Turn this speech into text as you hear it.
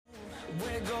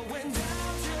We're going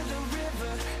down to the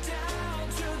river, down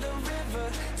to the river,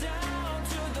 down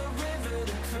to the river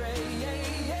to pray.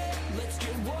 Let's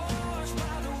get washed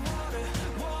by the water,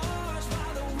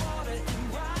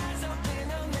 and rise up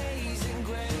in amazing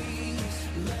grace.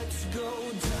 Let's go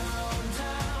down,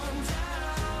 down,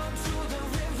 down to the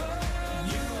river.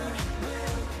 You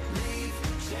will leave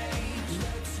change.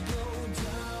 Let's go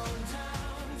down,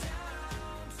 down,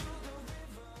 down to the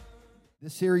river.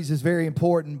 This series is very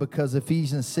important because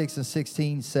Ephesians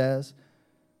 6:16 says,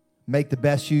 make the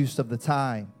best use of the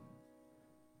time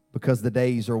because the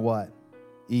days are what?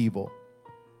 Evil.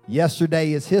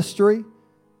 Yesterday is history.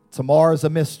 Tomorrow is a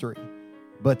mystery.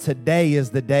 But today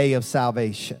is the day of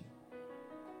salvation.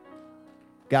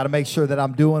 Got to make sure that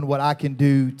I'm doing what I can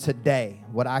do today.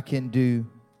 What I can do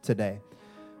today.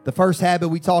 The first habit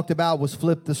we talked about was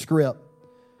flip the script.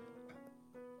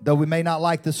 Though we may not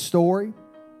like the story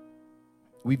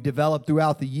we've developed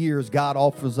throughout the years, God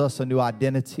offers us a new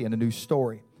identity and a new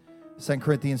story. 2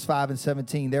 Corinthians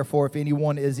 5:17, therefore, if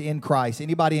anyone is in Christ,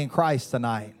 anybody in Christ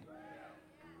tonight?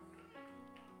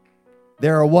 They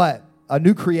are what? A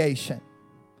new creation.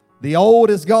 The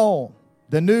old is gone.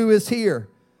 The new is here.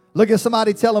 Look at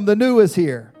somebody, tell them the new is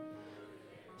here.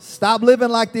 Stop living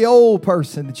like the old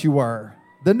person that you were.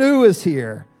 The new is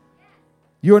here.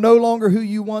 You are no longer who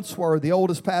you once were. The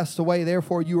old has passed away.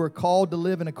 Therefore, you are called to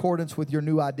live in accordance with your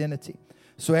new identity.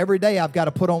 So every day I've got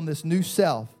to put on this new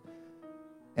self.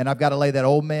 And I've got to lay that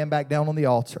old man back down on the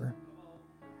altar.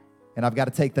 And I've got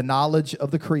to take the knowledge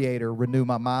of the Creator, renew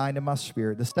my mind and my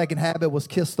spirit. The second habit was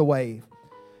kiss the wave.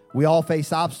 We all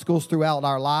face obstacles throughout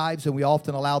our lives, and we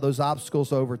often allow those obstacles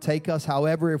to overtake us.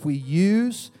 However, if we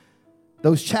use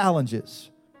those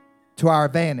challenges to our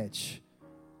advantage,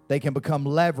 they can become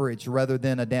leverage rather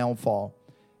than a downfall.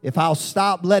 If I'll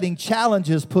stop letting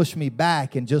challenges push me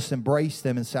back and just embrace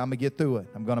them and say, I'm going to get through it.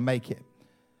 I'm going to make it.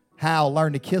 How?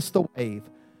 Learn to kiss the wave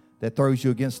that throws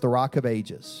you against the rock of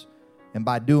ages. And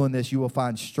by doing this, you will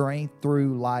find strength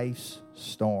through life's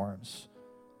storms.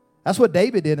 That's what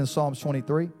David did in Psalms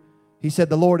 23. He said,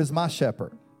 the Lord is my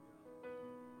shepherd.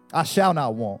 I shall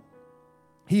not want.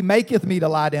 He maketh me to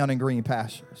lie down in green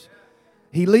pastures.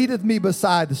 He leadeth me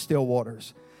beside the still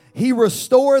waters. He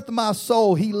restoreth my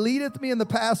soul. He leadeth me in the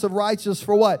paths of righteousness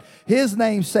for what? His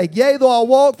name's sake. Yea, though I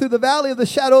walk through the valley of the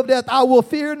shadow of death, I will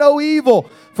fear no evil,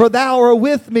 for thou art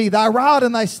with me. Thy rod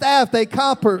and thy staff, they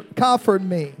comfort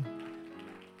me.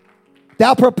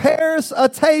 Thou preparest a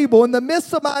table in the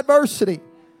midst of my adversity,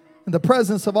 in the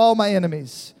presence of all my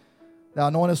enemies. Thou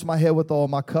anointest my head with oil,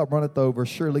 my cup runneth over.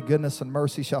 Surely goodness and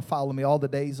mercy shall follow me all the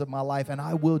days of my life, and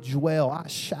I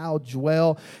shall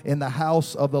dwell in the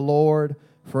house of the Lord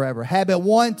forever. Habit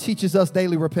 1 teaches us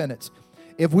daily repentance.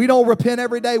 If we don't repent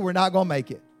every day, we're not going to make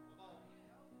it.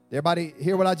 Everybody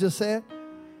hear what I just said?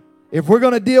 If we're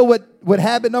going to deal with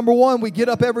habit number 1, we get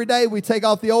up every day, we take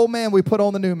off the old man, we put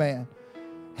on the new man.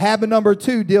 Habit number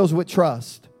 2 deals with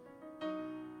trust.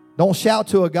 Don't shout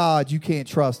to a God you can't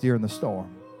trust during the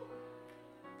storm.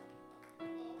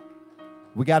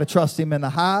 We got to trust Him in the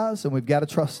highs, and we've got to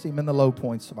trust Him in the low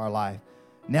points of our life.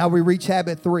 Now we reach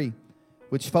habit 3,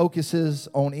 which focuses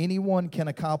on anyone can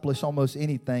accomplish almost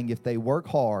anything if they work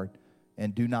hard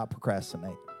and do not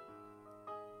procrastinate.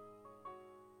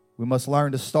 We must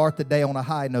learn to start the day on a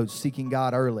high note, seeking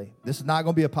God early. This is not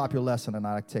going to be a popular lesson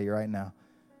tonight, I can tell you right now.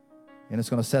 And it's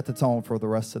going to set the tone for the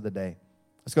rest of the day.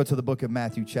 Let's go to the book of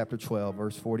Matthew, chapter 12,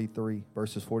 verses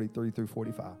 43 through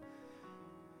 45.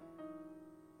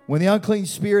 When the unclean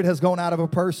spirit has gone out of a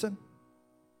person,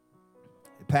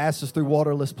 it passes through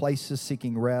waterless places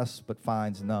seeking rest, but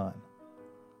finds none.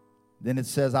 Then it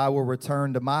says, I will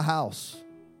return to my house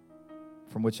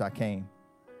from which I came.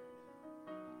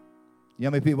 You know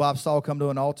how many people I've saw come to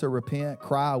an altar, repent,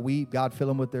 cry, weep, God fill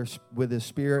them with His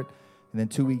Spirit, and then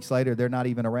 2 weeks later, they're not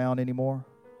even around anymore?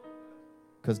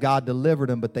 Because God delivered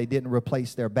them, but they didn't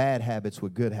replace their bad habits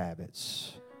with good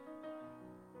habits.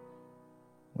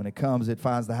 When it comes, it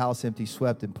finds the house empty,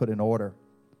 swept, and put in order.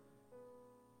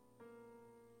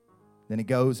 Then it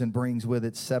goes and brings with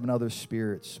it 7 other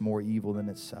spirits more evil than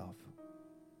itself.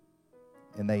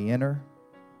 And they enter,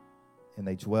 and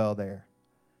they dwell there.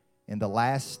 And the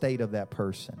last state of that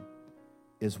person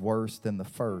is worse than the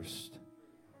first.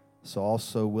 So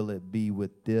also will it be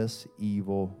with this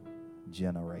evil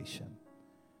generation.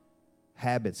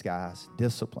 Habits, guys,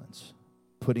 disciplines.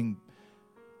 Putting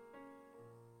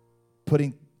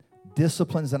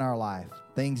disciplines in our life,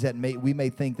 things that we may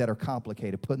think that are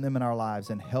complicated, putting them in our lives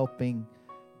and helping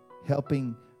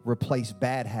replace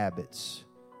bad habits,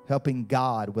 helping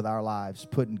God with our lives,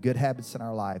 putting good habits in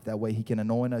our life. That way he can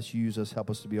anoint us, use us, help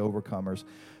us to be overcomers.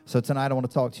 So tonight I want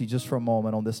to talk to you just for a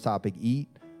moment on this topic, eat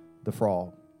the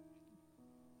frog.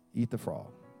 Eat the frog.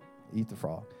 Eat the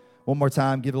frog. One more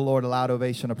time, give the Lord a loud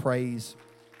ovation of praise.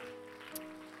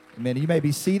 Amen. You may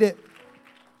be seated.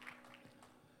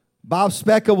 Bob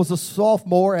Specka was a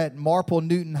sophomore at Marple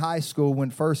Newton High School when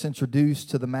first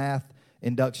introduced to the math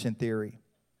induction theory.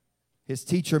 His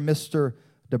teacher, Mr.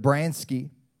 Dobransky,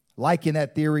 likened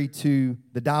that theory to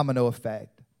the domino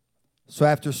effect. So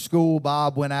after school,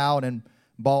 Bob went out and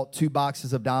bought 2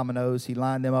 boxes of dominoes. He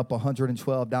lined them up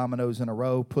 112 dominoes in a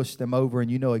row, pushed them over, and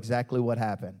you know exactly what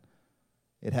happened.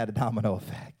 It had a domino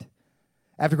effect.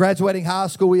 After graduating high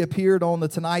school, he appeared on The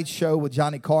Tonight Show with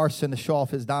Johnny Carson to show off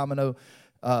his domino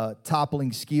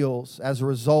toppling skills. As a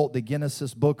result, the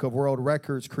Guinness Book of World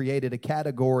Records created a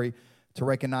category to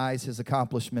recognize his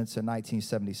accomplishments in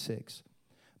 1976.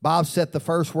 Bob set the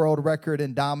first world record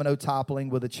in domino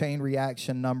toppling with a chain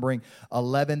reaction numbering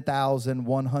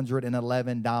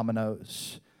 11,111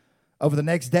 dominoes. Over the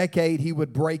next decade, he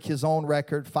would break his own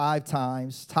record 5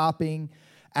 times, topping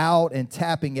out and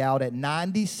tapping out at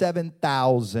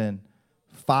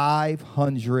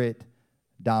 97,500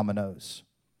 dominoes.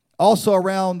 Also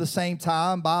around the same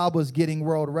time, Bob was getting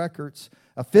world records.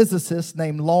 A physicist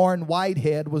named Loren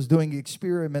Whitehead was doing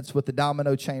experiments with the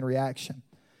domino chain reaction.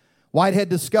 Whitehead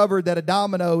discovered that a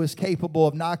domino is capable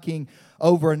of knocking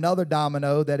over another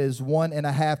domino that is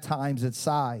 1.5 times its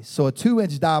size. So a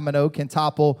 2-inch domino can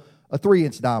topple a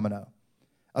 3-inch domino.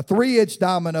 A 3-inch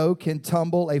domino can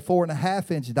tumble a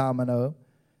 4.5-inch domino.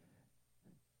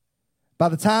 By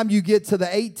the time you get to the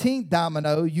 18th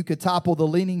domino, you could topple the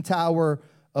Leaning Tower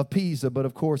of Pisa, but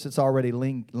of course it's already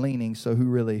leaning, so who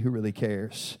really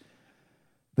cares?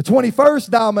 The 21st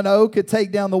domino could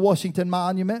take down the Washington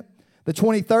Monument. The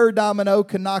 23rd domino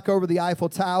could knock over the Eiffel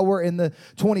Tower, and the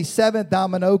 27th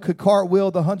domino could cartwheel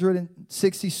the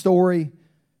 160-story,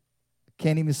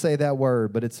 can't even say that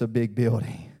word, but it's a big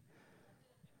building.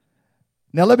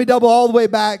 Now let me double all the way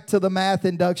back to the math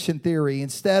induction theory.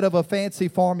 Instead of a fancy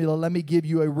formula, let me give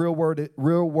you a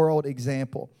real-world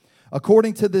example.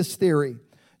 According to this theory,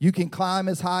 you can climb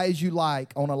as high as you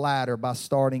like on a ladder by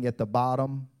starting at the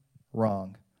bottom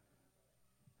rung,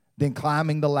 then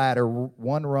climbing the ladder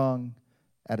 1 rung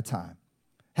at a time.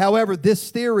 However,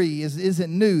 this theory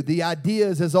isn't new. The idea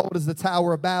is as old as the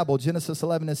Tower of Babel, Genesis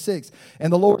 11:6.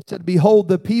 And the Lord said, "Behold,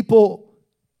 the people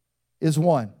is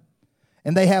one,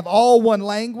 and they have all one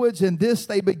language, and this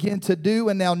they begin to do,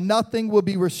 and now nothing will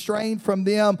be restrained from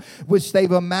them which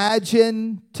they've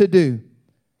imagined to do."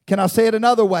 Can I say it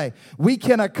another way? We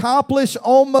can accomplish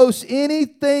almost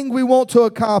anything we want to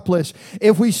accomplish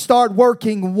if we start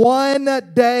working 1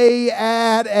 day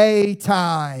at a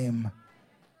time.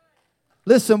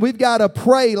 Listen, we've got to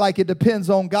pray like it depends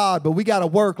on God, but we got to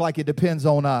work like it depends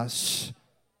on us.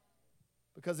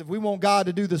 Because if we want God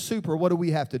to do the super, what do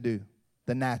we have to do?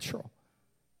 The natural.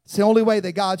 It's the only way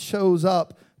that God shows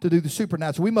up to do the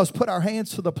supernatural. We must put our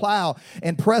hands to the plow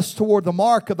and press toward the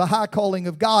mark of the high calling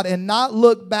of God and not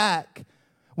look back.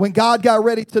 When God got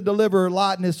ready to deliver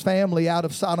Lot and his family out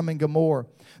of Sodom and Gomorrah,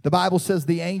 the Bible says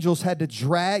the angels had to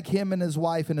drag him and his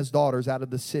wife and his daughters out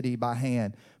of the city by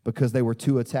hand because they were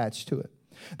too attached to it.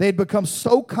 They had become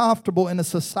so comfortable in a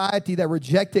society that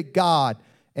rejected God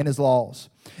and his laws.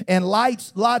 And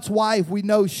Lot's wife, we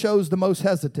know, shows the most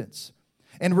hesitance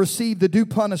and received the due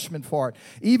punishment for it.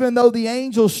 Even though the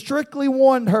angel strictly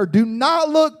warned her, do not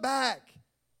look back.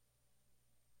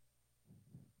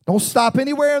 Don't stop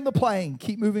anywhere in the plane.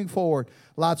 Keep moving forward.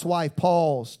 Lot's wife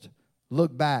paused,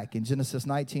 looked back. And Genesis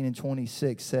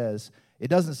 19:26 says, it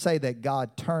doesn't say that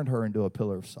God turned her into a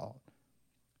pillar of salt.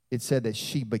 It said that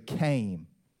she became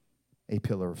a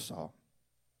pillar of salt.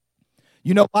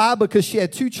 You know why? Because she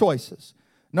had 2 choices.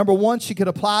 Number 1, she could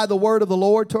apply the word of the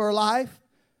Lord to her life,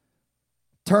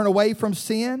 turn away from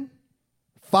sin,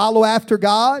 follow after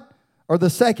God. Or the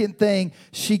second thing,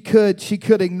 she could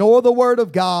ignore the word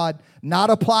of God, not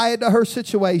apply it to her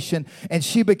situation, and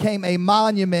she became a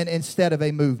monument instead of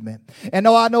a movement. And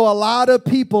I know a lot of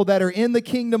people that are in the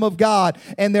kingdom of God,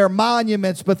 and they're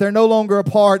monuments, but they're no longer a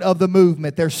part of the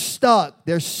movement. They're stuck,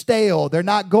 they're stale, they're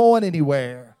not going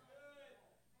anywhere.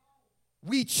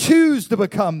 We choose to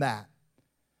become that.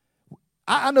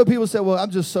 I know people say, well,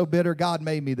 I'm just so bitter. God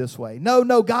made me this way.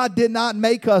 No, God did not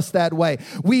make us that way.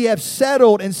 We have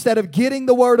settled instead of getting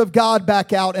the word of God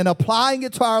back out and applying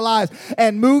it to our lives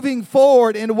and moving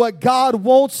forward in what God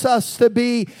wants us to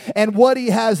be and what He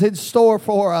has in store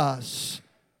for us.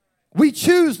 We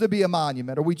choose to be a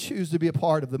monument, or we choose to be a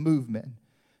part of the movement.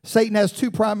 Satan has 2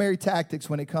 primary tactics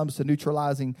when it comes to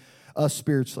neutralizing us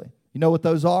spiritually. You know what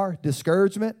those are?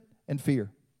 Discouragement and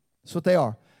fear. That's what they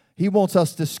are. He wants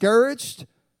us discouraged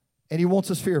and he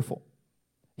wants us fearful.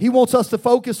 He wants us to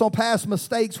focus on past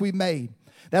mistakes we've made.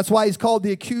 That's why he's called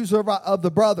the accuser of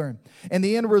the brethren. And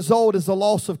the end result is the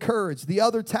loss of courage. The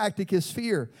other tactic is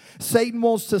fear. Satan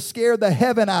wants to scare the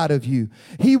heaven out of you.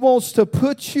 He wants to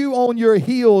put you on your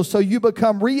heels so you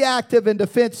become reactive and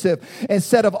defensive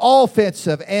instead of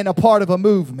offensive and a part of a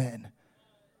movement.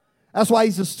 That's why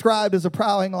he's described as a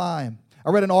prowling lion.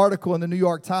 I read an article in the New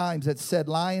York Times that said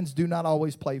lions do not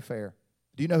always play fair.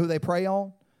 Do you know who they prey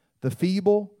on? The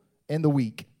feeble and the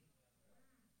weak.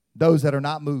 Those that are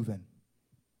not moving.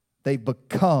 They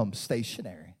become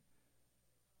stationary.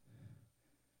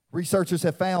 Researchers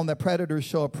have found that predators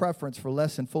show a preference for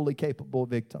less than fully capable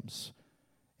victims.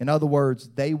 In other words,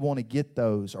 they want to get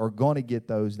those or going to get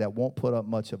those that won't put up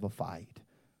much of a fight.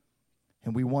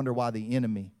 And we wonder why the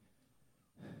enemy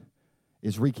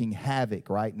is wreaking havoc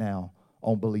right now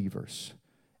on believers.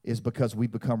 Is because we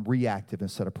become reactive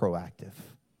instead of proactive.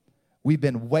 We've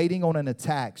been waiting on an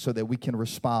attack so that we can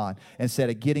respond instead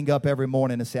of getting up every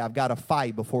morning and say, I've got to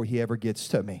fight before he ever gets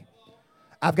to me.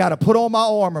 I've got to put on my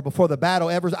armor before the battle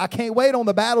ever. I can't wait on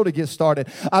the battle to get started.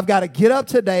 I've got to get up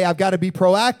today. I've got to be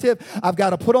proactive. I've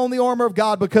got to put on the armor of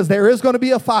God because there is going to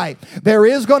be a fight. There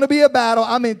is going to be a battle.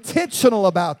 I'm intentional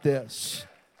about this.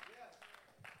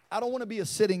 I don't want to be a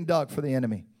sitting duck for the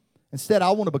enemy. Instead,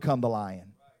 I want to become the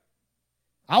lion.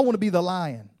 I want to be the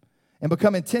lion. And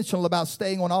become intentional about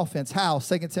staying on offense. How?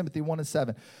 2 Timothy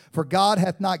 1:7. For God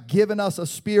hath not given us a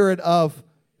spirit of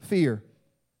fear,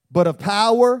 but of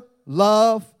power,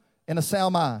 love, and a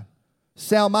sound mind.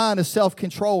 Sound mind is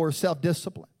self-control or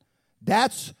self-discipline.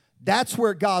 That's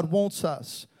where God wants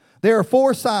us. There are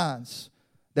 4 signs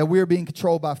that we're being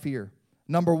controlled by fear.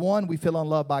 Number 1, we feel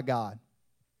unloved by God.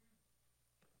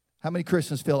 How many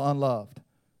Christians feel unloved?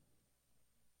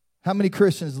 How many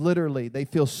Christians literally, they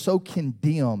feel so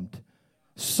condemned,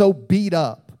 so beat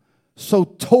up, so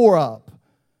tore up.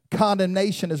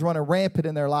 Condemnation is running rampant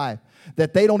in their life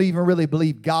that they don't even really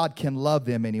believe God can love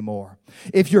them anymore.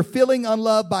 If you're feeling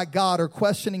unloved by God or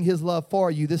questioning his love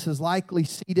for you, this is likely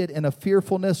seated in a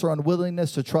fearfulness or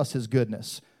unwillingness to trust his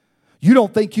goodness. You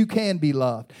don't think you can be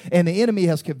loved. And the enemy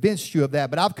has convinced you of that.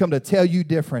 But I've come to tell you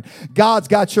different. God's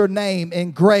got your name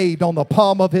engraved on the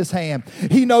palm of his hand.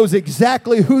 He knows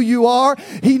exactly who you are.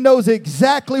 He knows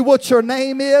exactly what your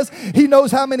name is. He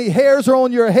knows how many hairs are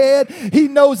on your head. He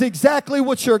knows exactly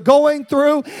what you're going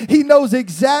through. He knows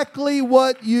exactly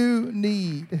what you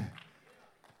need.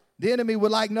 The enemy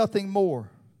would like nothing more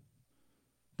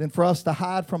than for us to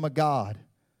hide from a God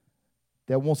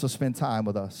that wants to spend time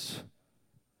with us,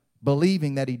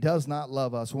 believing that he does not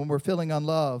love us. When we're feeling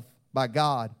unloved by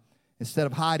God, instead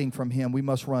of hiding from him, we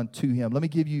must run to him. Let me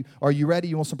give you, are you ready?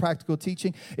 You want some practical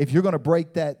teaching? If you're going to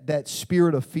break that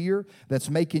spirit of fear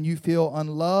that's making you feel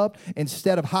unloved,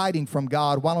 instead of hiding from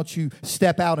God, why don't you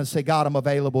step out and say, God, I'm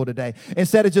available today.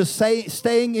 Instead of just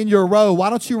staying in your row,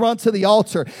 why don't you run to the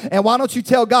altar? And why don't you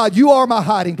tell God, you are my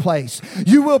hiding place.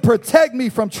 You will protect me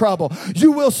from trouble.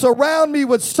 You will surround me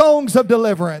with songs of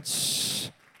deliverance.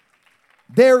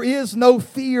 There is no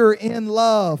fear in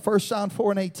love. 1 John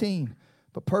 4:18.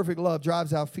 But perfect love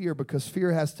drives out fear because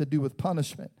fear has to do with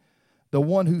punishment. The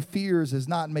one who fears is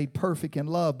not made perfect in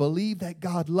love. Believe that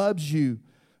God loves you.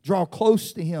 Draw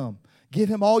close to him. Give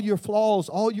him all your flaws,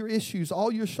 all your issues,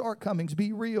 all your shortcomings.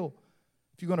 Be real.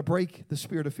 If you're going to break the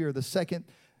spirit of fear, the second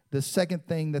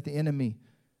thing that the enemy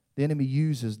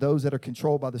uses, those that are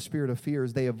controlled by the spirit of fear,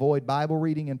 is they avoid Bible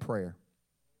reading and prayer.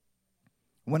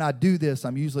 When I do this,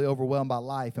 I'm usually overwhelmed by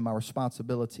life and my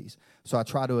responsibilities. So I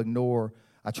try to ignore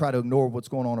what's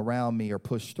going on around me or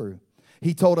push through.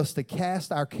 He told us to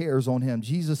cast our cares on him.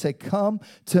 Jesus said, come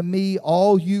to me,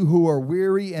 all you who are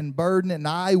weary and burdened, and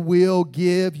I will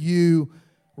give you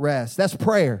rest. That's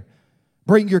prayer.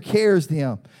 Bring your cares to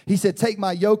him. He said, take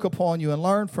my yoke upon you and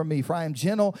learn from me, for I am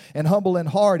gentle and humble in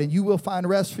heart, and you will find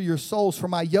rest for your souls. For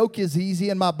my yoke is easy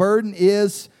and my burden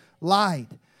is light.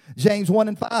 James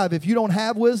 1:5, if you don't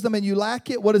have wisdom and you lack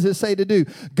it, what does it say to do?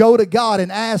 Go to God and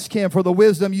ask him for the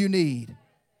wisdom you need.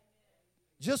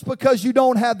 Just because you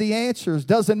don't have the answers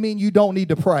doesn't mean you don't need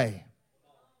to pray.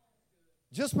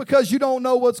 Just because you don't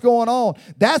know what's going on,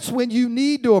 that's when you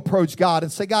need to approach God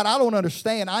and say, God, I don't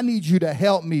understand. I need you to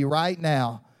help me right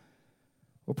now.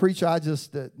 Well, preacher, I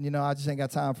just ain't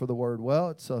got time for the word. Well,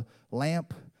 it's a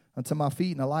lamp unto my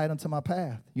feet and a light unto my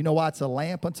path. You know why it's a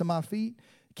lamp unto my feet?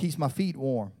 It keeps my feet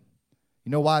warm.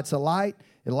 You know why it's a light?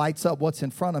 It lights up what's in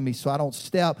front of me so I don't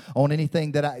step on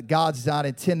anything that God's not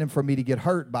intending for me to get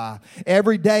hurt by.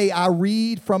 Every day I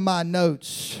read from my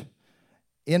notes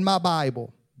in my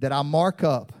Bible that I mark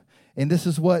up, And this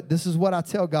is what I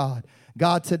tell God.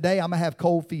 God, today I'm going to have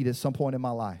cold feet at some point in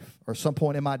my life or some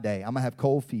point in my day. I'm going to have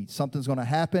cold feet. Something's going to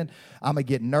happen. I'm going to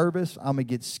get nervous. I'm going to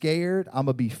get scared. I'm going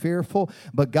to be fearful.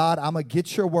 But God, I'm going to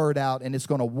get your word out, and it's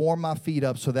going to warm my feet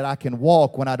up so that I can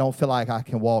walk when I don't feel like I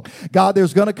can walk. God,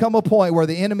 there's going to come a point where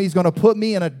the enemy's going to put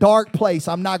me in a dark place.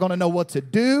 I'm not going to know what to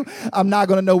do. I'm not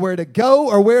going to know where to go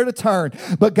or where to turn.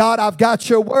 But God, I've got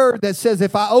your word that says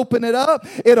if I open it up,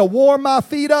 it'll warm my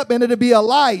feet up and it'll be a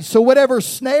light. So whatever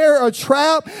snare or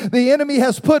trap the enemy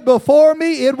has put before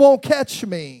me, it won't catch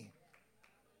me.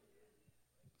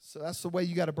 So that's the way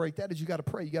you got to break that, is you got to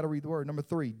pray. You got to read the word. Number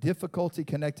 3, difficulty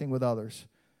connecting with others.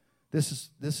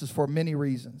 This is for many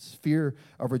reasons. Fear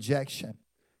of rejection,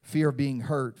 fear of being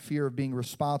hurt, fear of being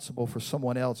responsible for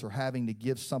someone else or having to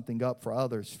give something up for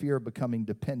others, fear of becoming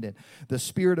dependent. The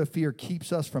spirit of fear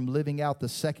keeps us from living out the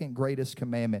second greatest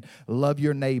commandment: love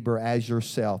your neighbor as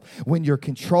yourself. When you're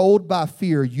controlled by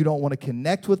fear, you don't want to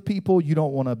connect with people. You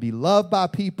don't want to be loved by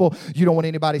people. You don't want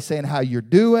anybody saying how you're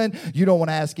doing. You don't want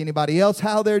to ask anybody else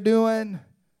how they're doing.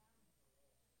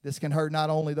 This can hurt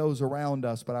not only those around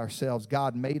us, but ourselves.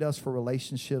 God made us for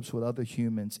relationships with other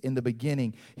humans. In the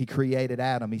beginning, he created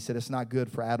Adam. He said it's not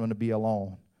good for Adam to be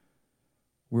alone.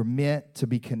 We're meant to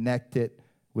be connected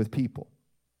with people.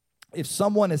 If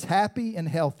someone is happy and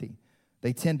healthy,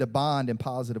 they tend to bond in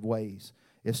positive ways.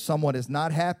 If someone is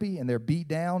not happy and they're beat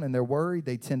down and they're worried,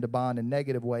 they tend to bond in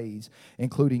negative ways,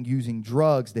 including using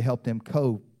drugs to help them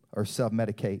cope or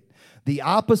self-medicate. The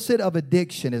opposite of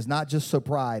addiction is not just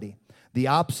sobriety. The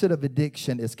opposite of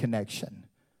addiction is connection.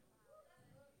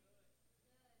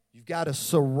 You've got to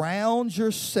surround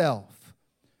yourself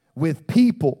with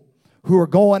people who are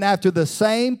going after the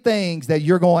same things that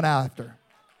you're going after.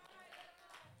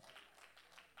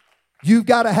 You've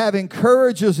got to have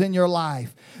encouragers in your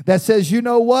life that says, you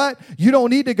know what? You don't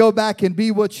need to go back and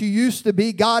be what you used to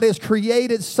be. God has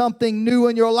created something new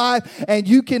in your life, and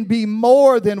you can be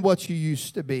more than what you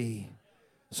used to be.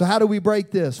 So how do we break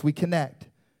this? We connect.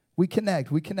 We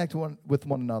connect with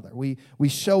one another. We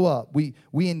show up. We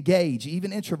engage, even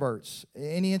introverts.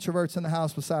 Any introverts in the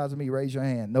house besides me, raise your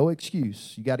hand. No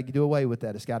excuse. You got to do away with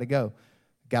that. It's got to go.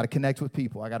 Got to connect with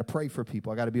people. I got to pray for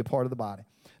people. I got to be a part of the body.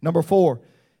 Number 4,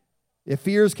 if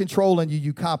fear is controlling you,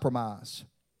 you compromise.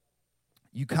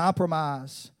 You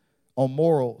compromise on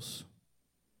morals.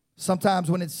 Sometimes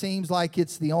when it seems like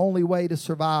it's the only way to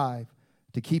survive,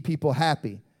 to keep people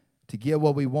happy, to get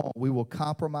what we want, we will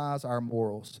compromise our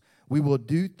morals. We will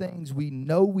do things we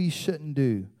know we shouldn't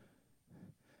do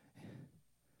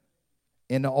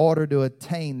in order to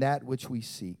attain that which we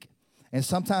seek. And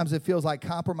sometimes it feels like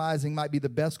compromising might be the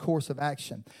best course of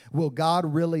action. Will God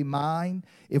really mind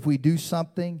if we do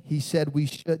something he said we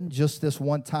shouldn't just this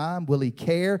one time? Will he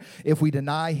care if we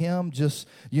deny him just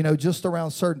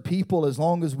around certain people, as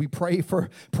long as we pray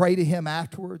to him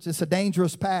afterwards? It's a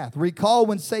dangerous path. Recall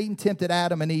when Satan tempted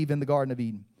Adam and Eve in the Garden of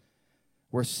Eden,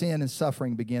 where sin and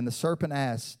suffering began. The serpent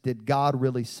asked, did God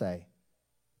really say?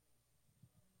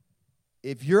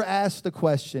 If you're asked the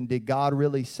question, did God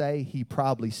really say? He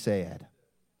probably said.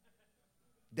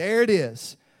 There it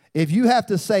is. If you have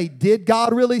to say, did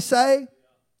God really say?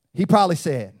 He probably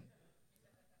said.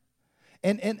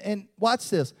 And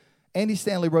watch this. Andy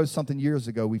Stanley wrote something years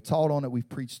ago. We've taught on it. We've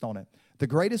preached on it. The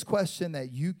greatest question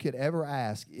that you could ever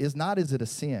ask is not, is it a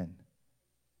sin?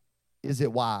 Is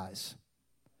it wise?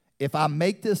 If I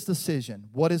make this decision,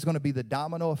 what is going to be the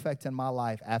domino effect in my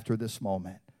life after this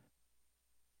moment?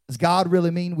 Does God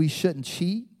really mean we shouldn't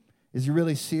cheat? Is he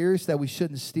really serious that we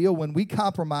shouldn't steal? When we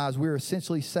compromise, we're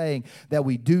essentially saying that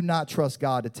we do not trust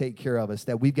God to take care of us,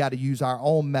 that we've got to use our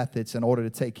own methods in order to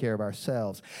take care of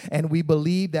ourselves. And we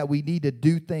believe that we need to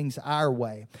do things our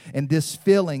way. And this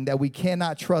feeling that we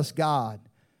cannot trust God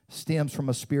stems from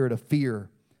a spirit of fear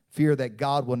that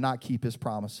God will not keep his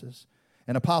promises.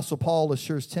 And Apostle Paul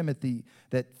assures Timothy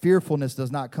that fearfulness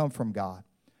does not come from God.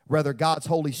 Rather, God's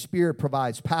Holy Spirit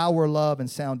provides power, love, and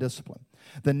sound discipline,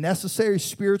 the necessary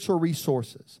spiritual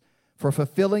resources for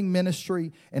fulfilling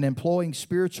ministry and employing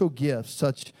spiritual gifts.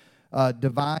 Such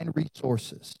divine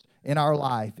resources in our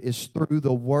life is through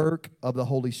the work of the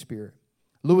Holy Spirit.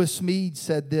 Lewis Smead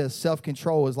said this: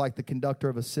 self-control is like the conductor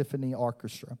of a symphony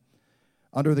orchestra.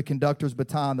 Under the conductor's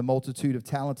baton, the multitude of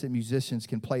talented musicians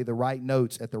can play the right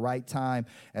notes at the right time,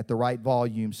 at the right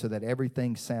volume, so that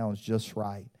everything sounds just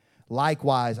right.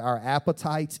 Likewise, our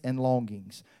appetites and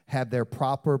longings have their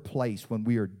proper place when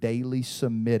we are daily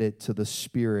submitted to the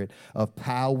spirit of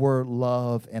power,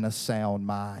 love, and a sound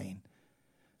mind.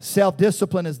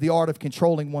 Self-discipline is the art of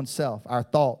controlling oneself, our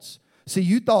thoughts. See,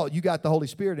 you thought you got the Holy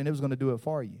Spirit and it was going to do it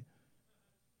for you.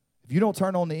 If you don't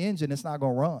turn on the engine, it's not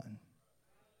going to run.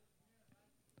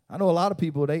 I know a lot of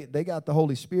people, they got the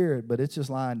Holy Spirit, but it's just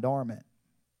lying dormant.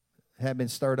 Haven't been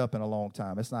stirred up in a long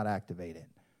time. It's not activated.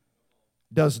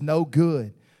 Does no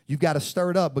good. You've got to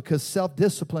stir it up, because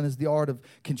self-discipline is the art of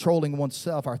controlling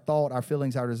oneself, our thought, our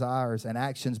feelings, our desires, and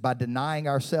actions by denying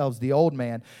ourselves the old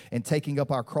man and taking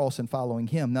up our cross and following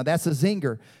him. Now, that's a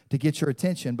zinger to get your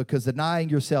attention, because denying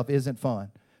yourself isn't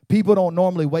fun. People don't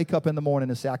normally wake up in the morning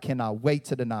and say, I cannot wait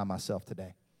to deny myself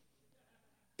today.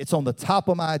 It's on the top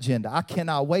of my agenda. I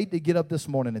cannot wait to get up this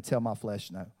morning and tell my flesh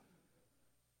no.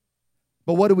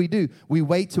 But what do? We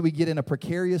wait till we get in a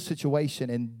precarious situation,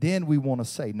 and then we want to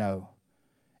say no.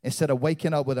 Instead of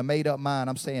waking up with a made-up mind,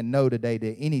 I'm saying no today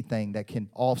to anything that can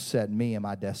offset me and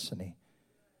my destiny.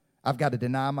 I've got to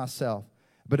deny myself.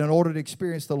 But in order to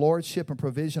experience the lordship and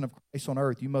provision of Christ on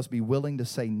earth, you must be willing to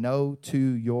say no to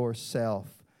yourself.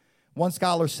 One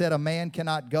scholar said a man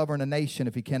cannot govern a nation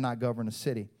if he cannot govern a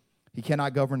city. He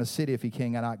cannot govern a city if he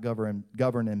cannot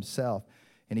govern himself.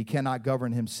 And he cannot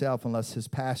govern himself unless his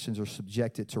passions are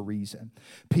subjected to reason.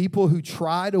 People who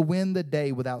try to win the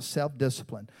day without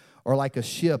self-discipline are like a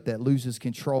ship that loses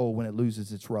control when it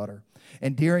loses its rudder.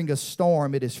 And during a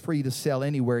storm, it is free to sail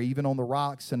anywhere, even on the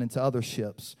rocks and into other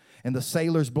ships. And the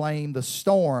sailors blame the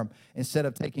storm instead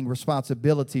of taking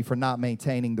responsibility for not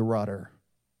maintaining the rudder.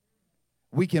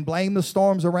 We can blame the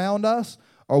storms around us,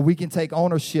 or we can take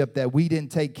ownership that we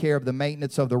didn't take care of the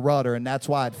maintenance of the rudder, and that's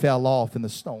why it fell off in the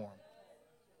storm.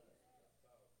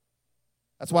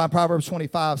 That's why in Proverbs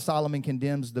 25, Solomon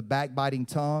condemns the backbiting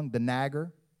tongue, the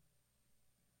nagger,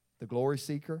 the glory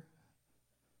seeker,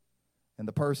 and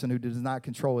the person who does not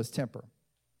control his temper.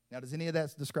 Now, does any of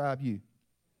that describe you?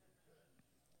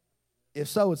 If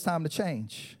so, it's time to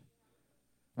change.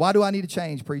 Why do I need to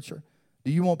change, preacher?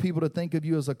 Do you want people to think of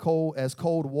you as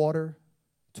cold water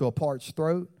to a parched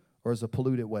throat, or as a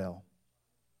polluted well?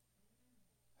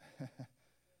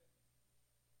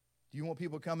 Do you want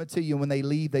people coming to you, and when they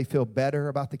leave, they feel better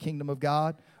about the kingdom of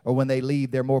God? Or when they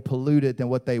leave, they're more polluted than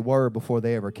what they were before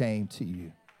they ever came to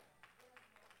you?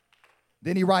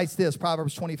 Then he writes this,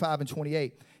 Proverbs 25 and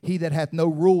 28. He that hath no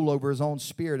rule over his own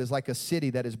spirit is like a city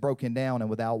that is broken down and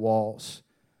without walls.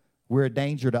 We're a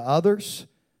danger to others,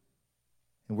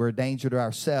 and we're a danger to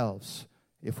ourselves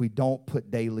if we don't put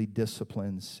daily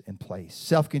disciplines in place.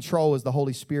 Self-control is the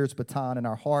Holy Spirit's baton in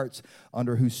our hearts,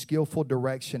 under whose skillful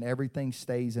direction everything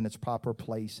stays in its proper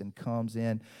place and comes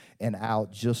in and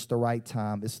out just the right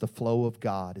time. It's the flow of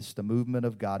God. It's the movement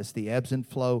of God. It's the ebbs and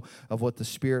flow of what the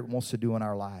Spirit wants to do in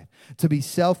our life. To be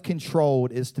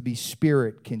self-controlled is to be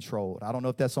Spirit-controlled. I don't know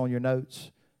if that's on your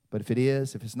notes, but if it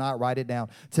is, if it's not, write it down.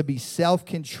 To be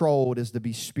self-controlled is to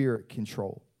be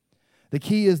Spirit-controlled. The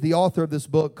key is the author of this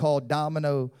book called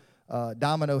Domino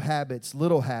Habits,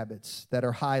 Little Habits that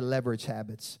are high leverage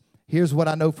habits. Here's what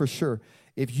I know for sure.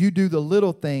 If you do the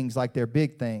little things like they're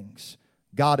big things,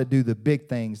 God will do the big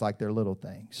things like they're little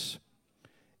things.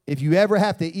 If you ever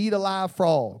have to eat a live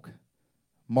frog,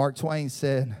 Mark Twain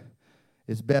said,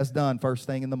 it's best done first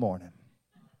thing in the morning.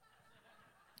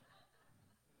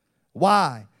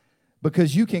 Why?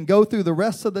 Because you can go through the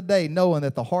rest of the day knowing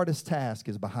that the hardest task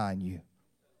is behind you.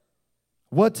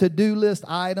 What to-do list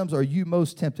items are you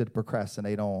most tempted to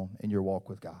procrastinate on in your walk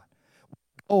with God?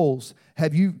 Goals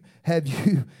have you had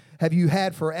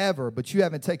forever, but you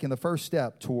haven't taken the first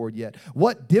step toward yet?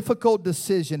 What difficult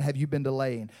decision have you been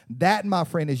delaying? That, my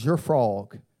friend, is your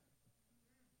frog.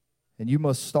 And you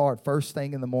must start first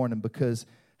thing in the morning, because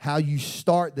how you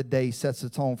start the day sets the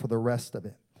tone for the rest of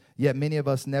it. Yet many of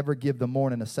us never give the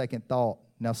morning a second thought.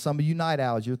 Now, some of you night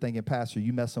owls, you're thinking, Pastor,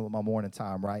 you messing with my morning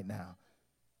time right now.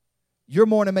 Your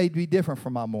morning may be different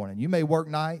from my morning. You may work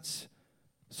nights,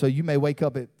 so you may wake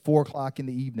up at 4 o'clock in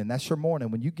the evening. That's your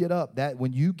morning. When you get up,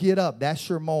 that's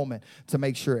your moment to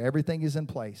make sure everything is in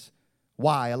place.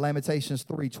 Why? Lamentations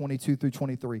 3:22 through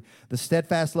 23. The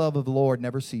steadfast love of the Lord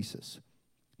never ceases.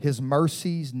 His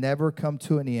mercies never come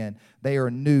to an end. They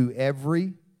are new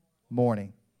every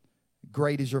morning.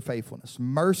 Great is your faithfulness.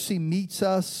 Mercy meets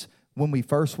us when we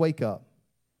first wake up,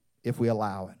 if we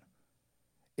allow it.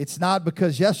 It's not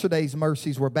because yesterday's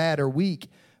mercies were bad or weak,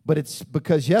 but it's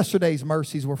because yesterday's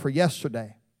mercies were for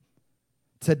yesterday.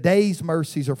 Today's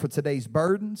mercies are for today's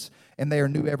burdens, and they are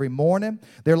new every morning.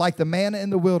 They're like the manna in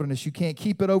the wilderness. You can't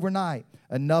keep it overnight.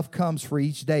 Enough comes for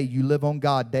each day. You live on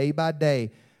God day by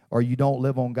day, or you don't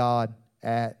live on God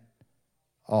at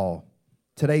all.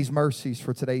 Today's mercies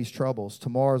for today's troubles.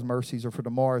 Tomorrow's mercies are for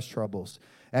tomorrow's troubles.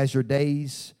 As your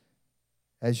days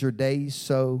are,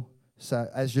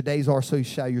 so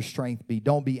shall your strength be.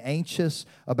 Don't be anxious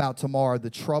about tomorrow.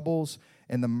 The troubles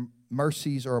and the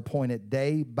mercies are appointed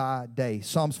day by day.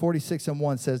 Psalms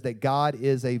 46:1 says that God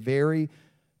is a very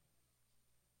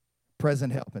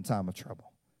present help in time of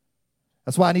trouble.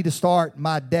 That's why I need to start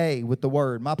my day with the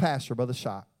word. My pastor, Brother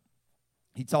Schott,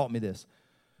 he taught me this.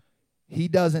 He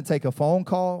doesn't take a phone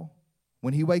call.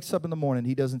 When he wakes up in the morning,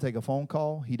 he doesn't take a phone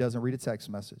call. He doesn't read a text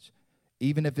message.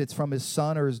 Even if it's from his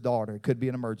son or his daughter, it could be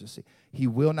an emergency. He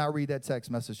will not read that text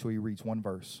message till he reads one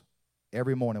verse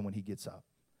every morning when he gets up.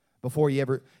 Before he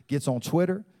ever gets on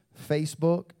Twitter,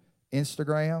 Facebook,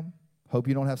 Instagram. Hope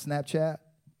you don't have Snapchat.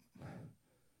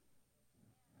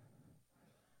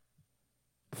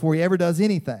 Before he ever does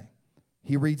anything,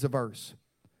 he reads a verse.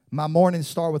 My mornings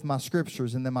start with my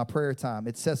scriptures and then my prayer time.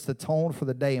 It sets the tone for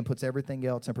the day and puts everything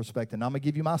else in perspective. Now, I'm going to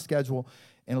give you my schedule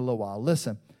in a little while.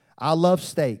 Listen, I love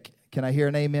steak. Can I hear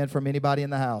an amen from anybody in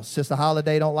the house? Sister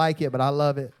Holiday don't like it, but I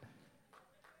love it.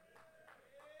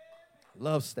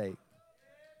 Love steak.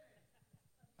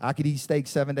 I could eat steak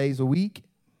 7 days a week.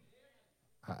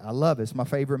 I love it. It's my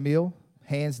favorite meal.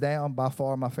 Hands down, by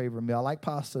far my favorite meal. I like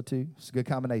pasta too. It's a good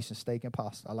combination, steak and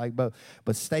pasta. I like both.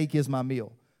 But steak is my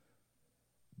meal.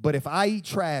 But if I eat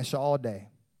trash all day,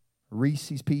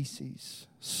 Reese's Pieces,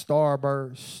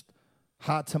 Starburst,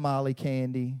 hot tamale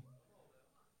candy,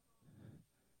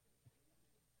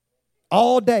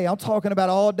 all day, I'm talking about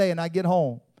all day, and I get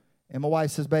home, and my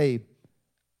wife says, babe,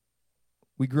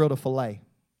 we grilled a filet.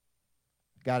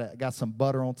 Got some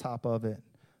butter on top of it.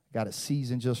 Got it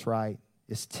seasoned just right.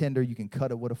 It's tender. You can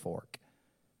cut it with a fork.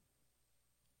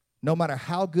 No matter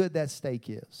how good that steak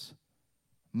is,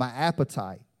 my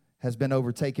appetite has been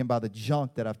overtaken by the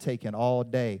junk that I've taken all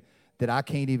day that I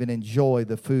can't even enjoy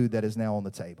the food that is now on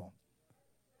the table.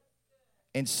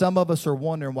 And some of us are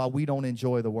wondering why we don't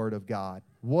enjoy the Word of God.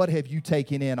 What have you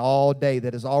taken in all day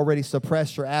that has already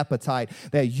suppressed your appetite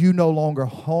that you no longer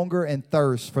hunger and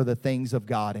thirst for the things of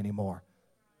God anymore?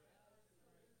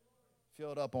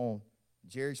 Filled up on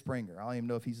Jerry Springer. I don't even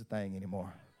know if he's a thing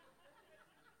anymore.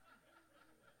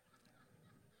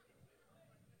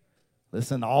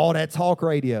 Listen to all that talk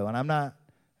radio, and I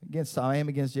am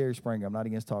against Jerry Springer. I'm not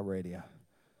against talk radio.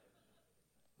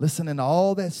 Listening to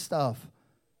all that stuff,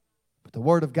 but the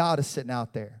Word of God is sitting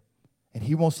out there, and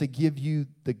He wants to give you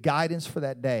the guidance for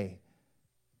that day,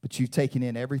 but you've taken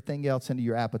in everything else into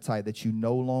your appetite that you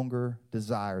no longer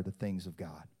desire the things of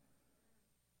God.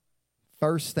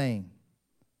 First thing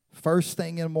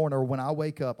in the morning, or when I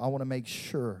wake up, I want to make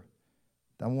sure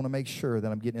that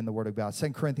I'm getting in the Word of God. 2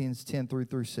 Corinthians 10,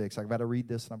 3-6. I've got to read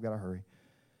this and I've got to hurry.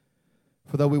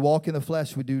 For though we walk in the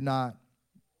flesh, we do not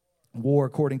war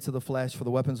according to the flesh. For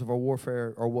the weapons of our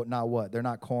warfare are what? They're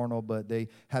not carnal, but they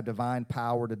have divine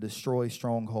power to destroy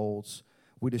strongholds.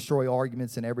 We destroy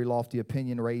arguments and every lofty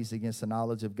opinion raised against the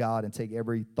knowledge of God, and take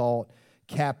every thought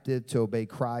captive to obey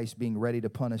Christ, being ready to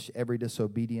punish every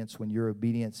disobedience when your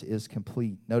obedience is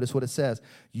complete. Notice what it says.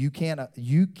 You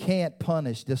can't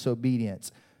punish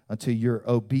disobedience until your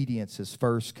obedience is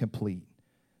first complete.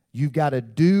 You've got to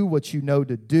do what you know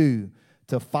to do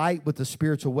to fight with the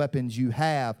spiritual weapons you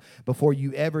have before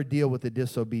you ever deal with the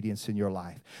disobedience in your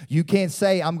life. You can't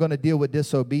say, I'm going to deal with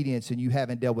disobedience, and you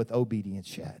haven't dealt with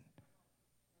obedience yet.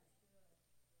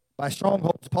 By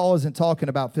strongholds, Paul isn't talking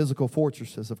about physical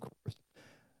fortresses, of course,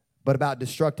 but about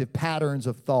destructive patterns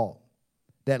of thought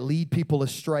that lead people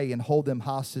astray and hold them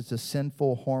hostage to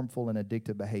sinful, harmful, and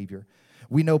addictive behavior.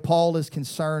 We know Paul is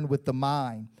concerned with the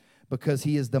mind because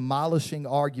he is demolishing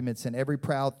arguments and every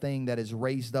proud thing that is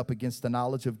raised up against the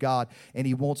knowledge of God, and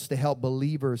he wants to help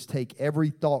believers take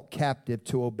every thought captive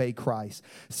to obey Christ.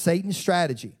 Satan's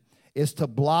strategy is to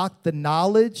block the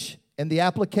knowledge and the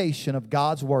application of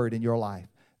God's word in your life.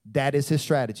 That is his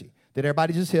strategy. Did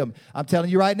everybody just hear me? I'm telling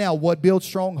you right now, what builds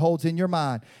strongholds in your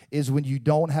mind is when you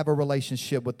don't have a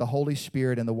relationship with the Holy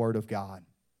Spirit and the Word of God.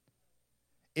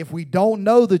 If we don't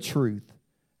know the truth,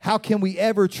 how can we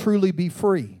ever truly be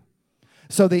free?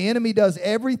 So the enemy does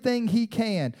everything he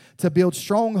can to build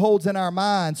strongholds in our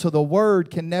mind so the Word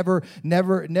can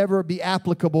never be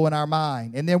applicable in our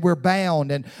mind. And then we're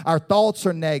bound, and our thoughts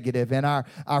are negative, and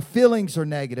our feelings are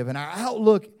negative, and our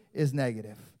outlook is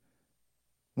negative.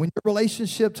 When your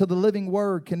relationship to the living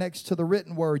word connects to the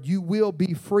written word, you will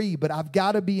be free. But I've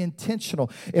got to be intentional.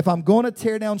 If I'm going to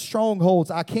tear down strongholds,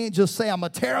 I can't just say I'm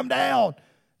going to tear them down.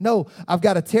 No, I've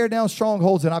got to tear down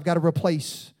strongholds, and I've got to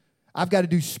replace. I've got to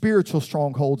do spiritual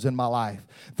strongholds in my life.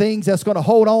 Things that's going to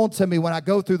hold on to me when I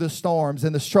go through the storms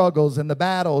and the struggles and the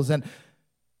battles. And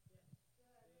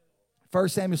 1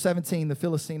 Samuel 17, the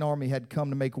Philistine army had come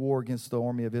to make war against the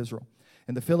army of Israel.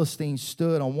 And the Philistines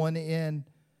stood on one end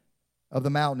of the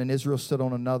mountain, and Israel stood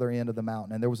on another end of the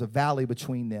mountain, and there was a valley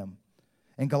between them.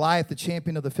 And Goliath, the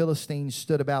champion of the Philistines,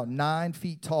 stood about 9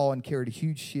 feet tall and carried a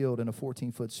huge shield and a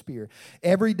 14-foot spear.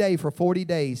 Every day for 40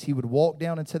 days, he would walk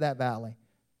down into that valley,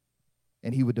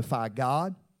 and he would defy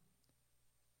God,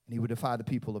 and he would defy the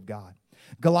people of God.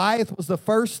 Goliath was the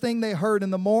first thing they heard in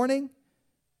the morning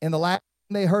and the last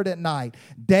thing they heard at night.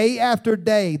 Day after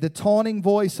day, the taunting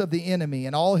voice of the enemy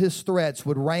and all his threats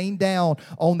would rain down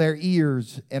on their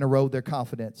ears and erode their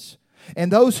confidence.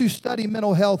 And those who study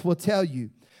mental health will tell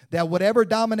you that whatever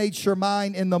dominates your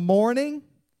mind in the morning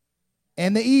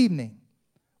and the evening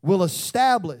will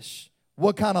establish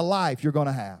what kind of life you're going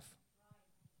to have.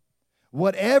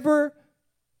 Whatever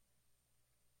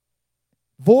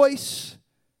voice,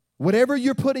 whatever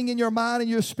you're putting in your mind and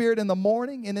your spirit in the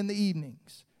morning and in the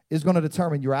evenings is going to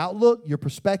determine your outlook, your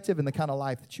perspective, and the kind of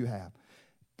life that you have.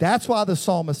 That's why the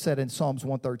psalmist said in Psalms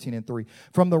 113:3,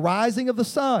 from the rising of the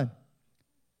sun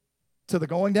to the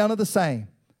going down of the same,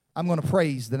 I'm going to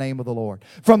praise the name of the Lord.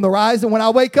 From the rising, when I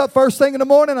wake up first thing in the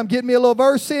morning, I'm getting me a little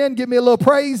verse in, getting me a little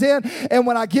praise in. And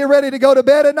when I get ready to go to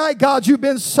bed at night, God, you've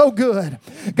been so good.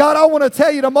 God, I want to tell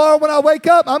you tomorrow when I wake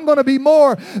up, I'm going to be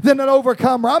more than an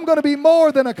overcomer. I'm going to be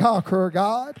more than a conqueror,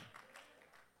 God.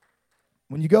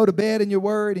 When you go to bed and you're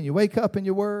worried and you wake up and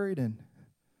you're worried and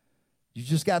you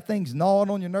just got things gnawing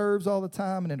on your nerves all the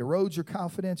time and it erodes your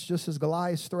confidence just as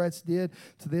Goliath's threats did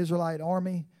to the Israelite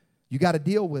army, you got to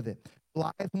deal with it.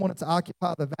 Goliath wanted to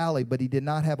occupy the valley, but he did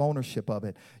not have ownership of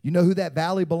it. You know who that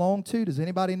valley belonged to? Does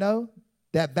anybody know?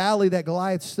 That valley that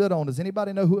Goliath stood on, does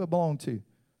anybody know who it belonged to?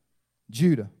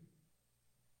 Judah.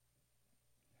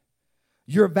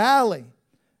 Your valley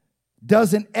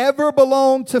doesn't ever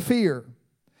belong to fear.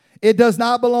 It does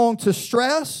not belong to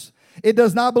stress. It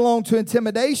does not belong to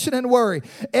intimidation and worry.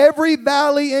 Every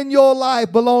valley in your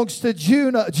life belongs to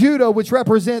Judah, which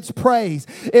represents praise.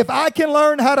 If I can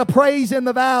learn how to praise in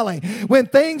the valley, when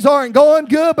things aren't going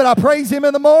good, but I praise him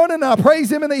in the morning and I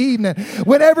praise him in the evening.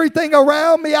 When everything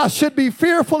around me, I should be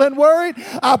fearful and worried,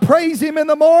 I praise him in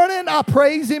the morning, I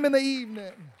praise him in the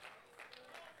evening.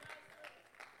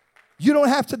 You don't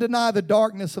have to deny the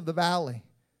darkness of the valley,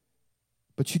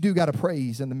 but you do got to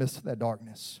praise in the midst of that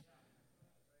darkness.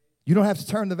 You don't have to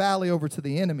turn the valley over to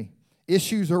the enemy.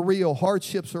 Issues are real.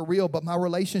 Hardships are real. But my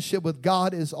relationship with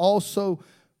God is also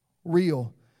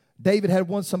real. David had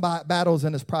won some battles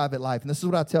in his private life. And this is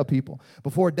what I tell people.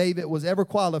 Before David was ever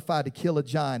qualified to kill a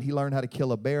giant, he learned how to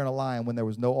kill a bear and a lion when there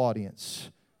was no audience.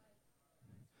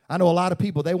 I know a lot of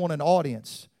people, they want an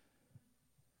audience,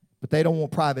 but they don't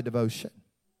want private devotion.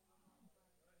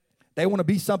 They want to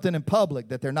be something in public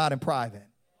that they're not in private.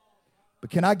 But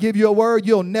can I give you a word?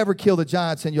 You'll never kill the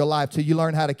giants in your life till you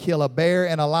learn how to kill a bear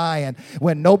and a lion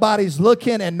when nobody's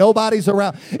looking and nobody's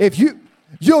around.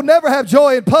 You'll never have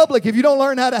joy in public if you don't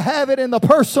learn how to have it in the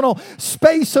personal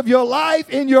space of your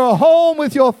life, in your home,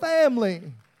 with your family.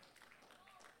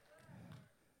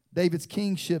 David's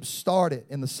kingship started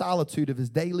in the solitude of his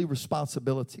daily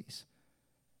responsibilities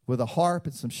with a harp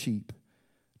and some sheep.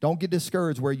 Don't get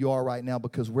discouraged where you are right now,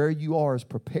 because where you are is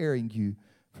preparing you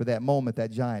for that moment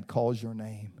that giant calls your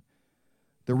name.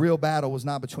 The real battle was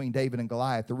not between David and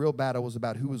Goliath. The real battle was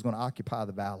about who was going to occupy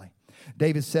the valley.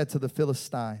 David said to the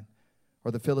Philistine,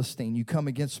 you come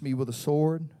against me with a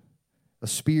sword, a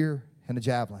spear, and a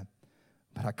javelin.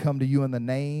 But I come to you in the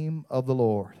name of the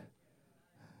Lord.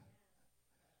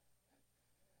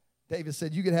 David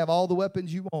said, you can have all the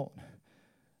weapons you want.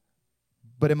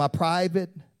 But in my private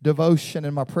devotion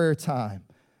and my prayer time,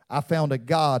 I found a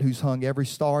God who's hung every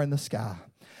star in the sky.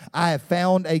 I have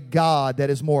found a God that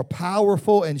is more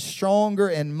powerful and stronger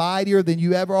and mightier than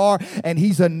you ever are. And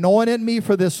he's anointed me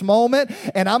for this moment.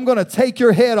 And I'm going to take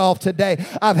your head off today.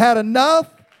 I've had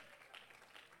enough.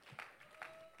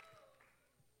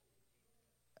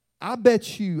 I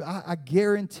bet you, I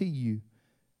guarantee you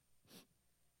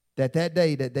that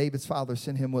day that David's father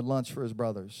sent him with lunch for his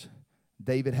brothers,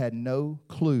 David had no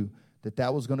clue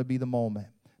that was going to be the moment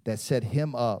that set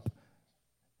him up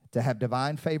to have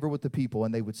divine favor with the people,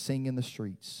 and they would sing in the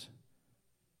streets.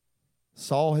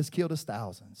 Saul has killed his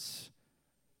thousands.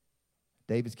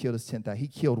 David's killed his 10,000. He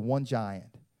killed one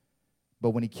giant.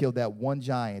 But when he killed that one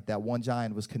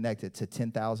giant was connected to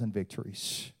 10,000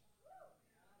 victories.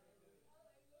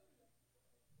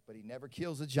 But he never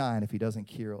kills a giant if he doesn't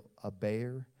kill a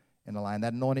bear and a lion.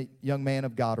 That anointed young man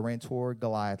of God ran toward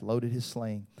Goliath, loaded his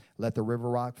sling, let the river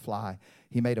rock fly.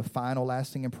 He made a final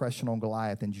lasting impression on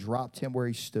Goliath and dropped him where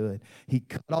he stood. He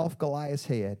cut off Goliath's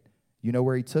head. You know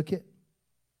where he took it?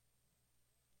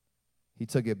 He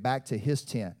took it back to his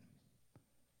tent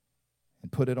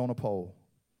and put it on a pole.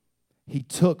 He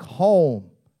took home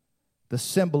the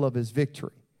symbol of his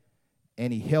victory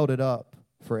and he held it up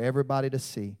for everybody to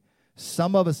see.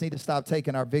 Some of us need to stop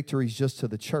taking our victories just to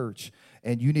the church.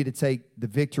 And you need to take the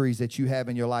victories that you have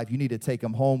in your life. You need to take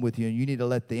them home with you. And you need to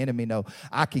let the enemy know,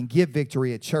 I can give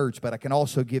victory at church, but I can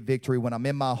also give victory when I'm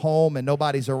in my home and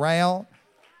nobody's around.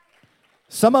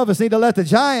 Some of us need to let the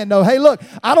giant know, hey, look,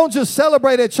 I don't just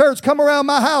celebrate at church. Come around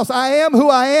my house. I am who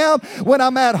I am when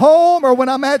I'm at home or when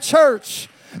I'm at church.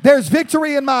 There's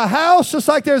victory in my house just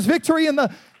like there's victory in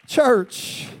the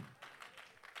church.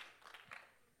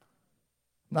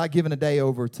 Not giving a day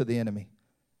over to the enemy.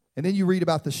 And then you read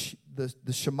about the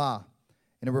Shema,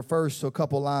 and it refers to a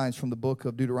couple lines from the book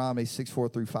of Deuteronomy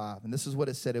 6:4-5. And this is what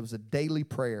it said. It was a daily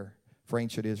prayer for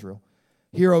ancient Israel.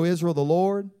 Hear, O Israel, the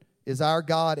Lord is our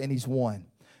God, and he's one.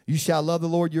 You shall love the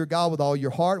Lord your God with all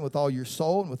your heart and with all your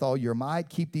soul and with all your might.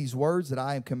 Keep these words that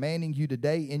I am commanding you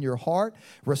today in your heart.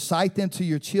 Recite them to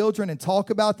your children and talk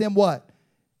about them what?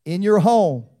 In your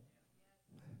home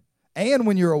and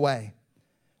when you're away.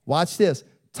 Watch this.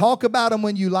 Talk about them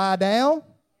when you lie down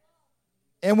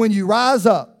and when you rise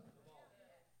up.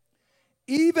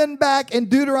 Even back in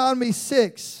Deuteronomy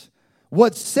 6,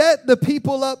 what set the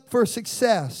people up for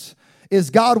success is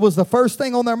God was the first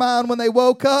thing on their mind when they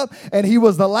woke up, and he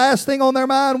was the last thing on their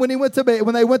mind when they went to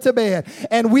bed.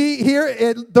 And we here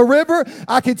at the river,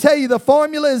 I can tell you the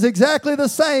formula is exactly the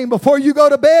same. Before you go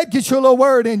to bed, get your little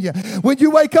word in you. When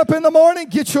you wake up in the morning,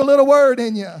 get your little word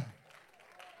in you.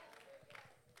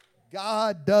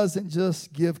 God doesn't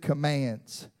just give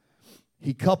commands.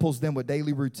 He couples them with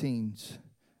daily routines.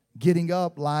 Getting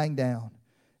up, lying down.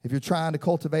 If you're trying to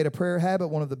cultivate a prayer habit,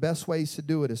 one of the best ways to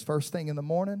do it is first thing in the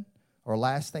morning or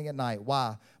last thing at night.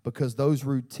 Why? Because those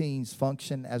routines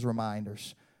function as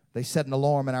reminders. They set an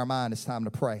alarm in our mind. It's time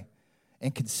to pray.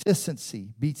 And consistency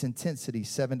beats intensity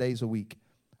 7 days a week.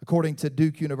 According to a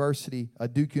Duke University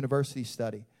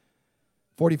study,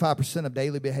 45% of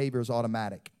daily behavior is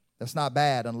automatic. That's not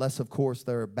bad unless, of course,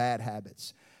 there are bad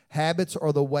habits. Habits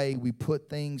are the way we put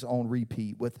things on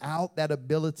repeat. Without that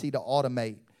ability to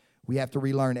automate, we have to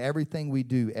relearn everything we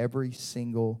do every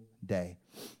single day.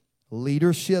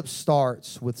 Leadership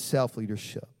starts with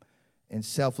self-leadership, and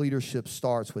self-leadership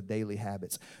starts with daily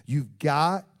habits. You've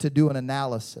got to do an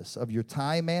analysis of your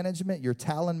time management, your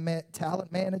talent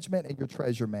management, and your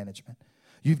treasure management.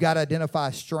 You've got to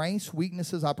identify strengths,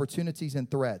 weaknesses, opportunities, and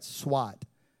threats. SWOT.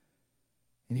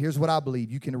 And here's what I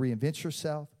believe. You can reinvent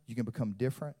yourself. You can become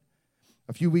different.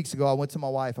 A few weeks ago, I went to my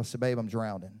wife. I said, babe, I'm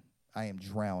drowning. I am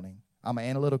drowning. I'm an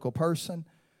analytical person.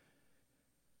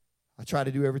 I try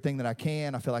to do everything that I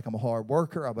can. I feel like I'm a hard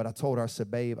worker. But I told her, I said,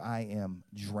 babe, I am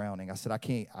drowning. I said, I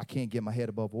can't get my head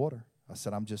above water. I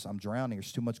said, I'm drowning.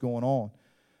 There's too much going on.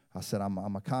 I said, I'm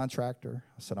a contractor.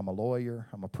 I said, I'm a lawyer.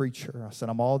 I'm a preacher. I said,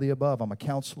 I'm all the above. I'm a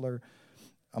counselor.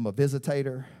 I'm a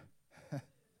visitator.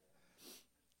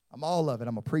 I'm all of it.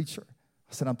 I'm a preacher.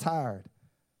 I said, I'm tired.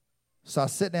 So I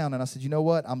sit down and I said, you know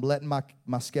what? I'm letting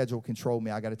my schedule control me.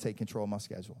 I got to take control of my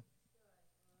schedule.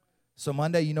 So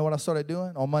Monday, you know what I started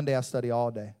doing? On Monday, I study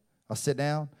all day. I sit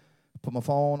down, put my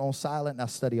phone on silent, and I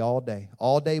study all day.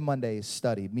 All day Monday is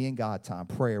study, me and God time,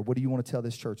 prayer. What do you want to tell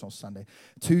this church on Sunday?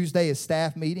 Tuesday is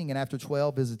staff meeting, and after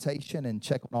 12, visitation, and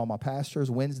check on all my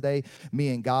pastors. Wednesday, me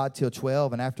and God till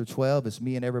 12, and after 12, it's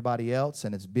me and everybody else,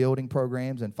 and it's building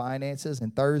programs and finances.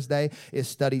 And Thursday is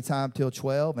study time till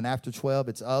 12, and after 12,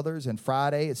 it's others. And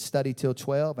Friday, it's study till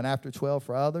 12, and after 12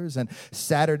 for others. And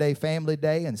Saturday, family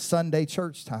day, and Sunday,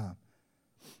 church time.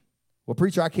 Well,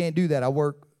 preacher, I can't do that. I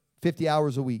work 50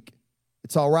 hours a week.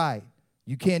 It's all right.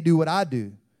 You can't do what I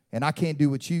do, and I can't do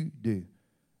what you do.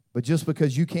 But just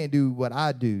because you can't do what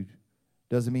I do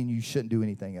doesn't mean you shouldn't do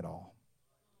anything at all.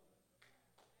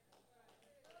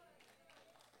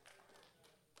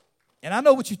 And I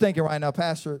know what you're thinking right now,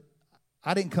 Pastor.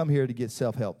 I didn't come here to get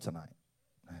self-help tonight.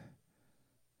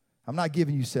 I'm not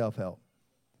giving you self-help.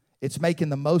 It's making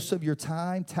the most of your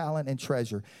time, talent, and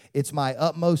treasure. It's my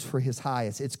utmost for his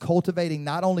highest. It's cultivating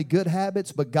not only good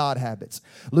habits, but God habits.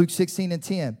 Luke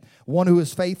 16:10, one who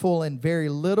is faithful in very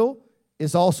little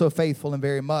is also faithful in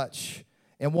very much.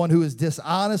 And one who is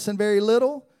dishonest in very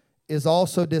little is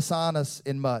also dishonest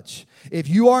in much. If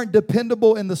you aren't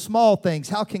dependable in the small things,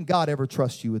 how can God ever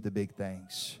trust you with the big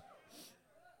things?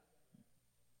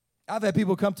 I've had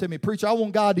people come to me, preacher, I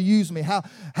want God to use me. How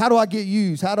do I get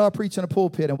used? How do I preach in a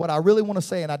pulpit? And what I really want to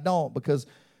say, and I don't, because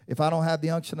if I don't have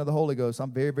the unction of the Holy Ghost,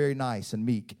 I'm very, very nice and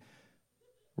meek.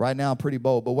 Right now, I'm pretty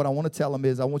bold. But what I want to tell them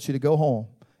is I want you to go home,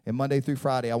 and Monday through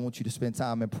Friday, I want you to spend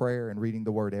time in prayer and reading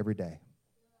the Word every day.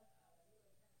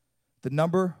 The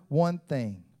number one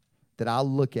thing that I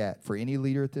look at for any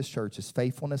leader at this church is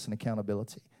faithfulness and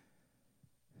accountability.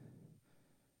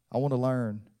 I want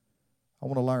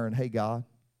to learn, hey, God,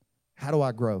 How do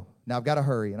I grow? Now, I've got to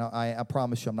hurry, and I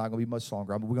promise you I'm not going to be much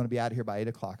longer. We're going to be out of here by 8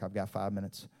 o'clock. I've got 5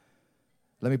 minutes.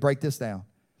 Let me break this down.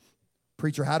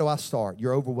 Preacher, how do I start?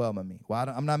 You're overwhelming me. Well,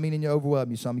 I'm not meaning you overwhelm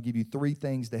me, so I'm going to give you 3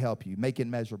 things to help you. Make it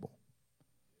measurable.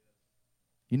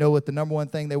 You know what the number one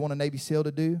thing they want a Navy SEAL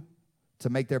to do?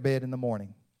 To make their bed in the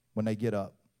morning when they get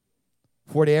up.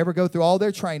 Before they ever go through all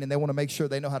their training, they want to make sure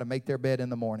they know how to make their bed in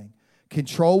the morning.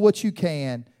 Control what you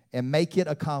can and make it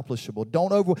accomplishable.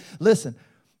 Listen,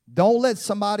 don't let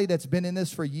somebody that's been in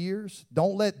this for years,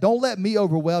 don't let me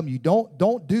overwhelm you.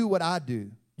 Don't do what I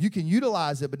do. You can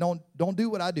utilize it, but don't do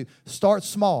what I do. Start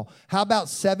small. How about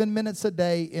 7 minutes a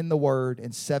day in the Word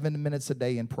and 7 minutes a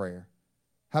day in prayer?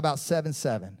 How about 7?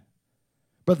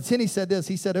 Brother Tenney said this.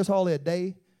 He said, there's hardly a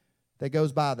day that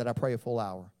goes by that I pray a full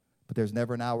hour, but there's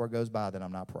never an hour goes by that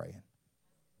I'm not praying.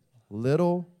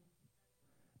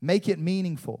 Make it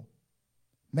meaningful.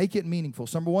 Make it meaningful.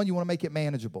 So number one, you want to make it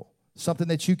manageable. Something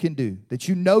that you can do, that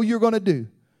you know you're going to do.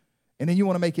 And then you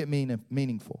want to make it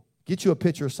meaningful. Get you a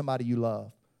picture of somebody you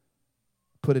love.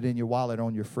 Put it in your wallet,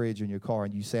 on your fridge, or in your car,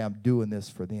 and you say, I'm doing this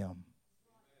for them.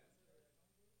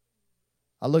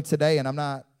 I look today, and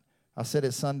I said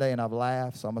it Sunday, and I've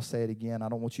laughed, so I'm going to say it again. I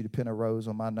don't want you to pin a rose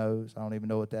on my nose. I don't even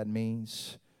know what that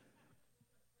means.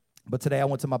 But today I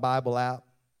went to my Bible app,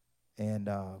 and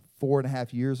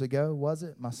 4.5 years ago, was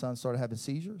it? My son started having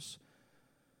seizures,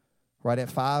 right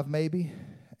at 5 maybe,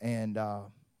 and I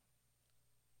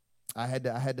had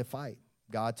to fight.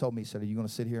 God told me, he said, are you going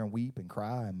to sit here and weep and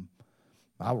cry? And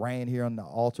I ran here on the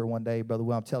altar one day, Brother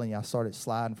Will. I'm telling you, I started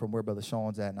sliding from where Brother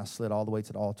Sean's at, and I slid all the way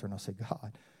to the altar, and I said,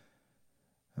 God,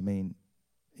 I mean,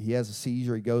 he has a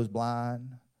seizure. He goes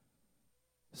blind.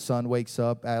 Son wakes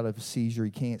up out of a seizure. He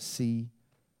can't see.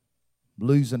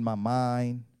 Losing my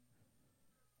mind.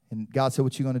 And God said,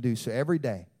 what you going to do? So every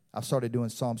day, I started doing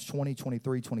Psalms 20,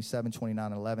 23, 27,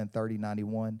 29, 11, 30,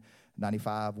 91,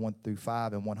 95, 1 through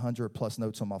 5, and 100, plus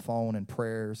notes on my phone and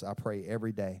prayers. I pray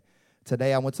every day.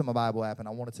 Today, I went to my Bible app, and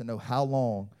I wanted to know how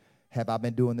long have I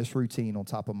been doing this routine on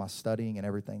top of my studying and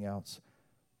everything else.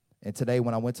 And today,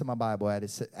 when I went to my Bible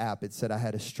app, it said I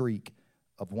had a streak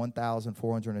of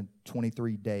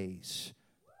 1,423 days,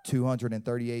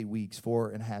 238 weeks,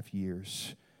 4.5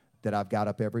 years that I've got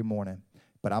up every morning.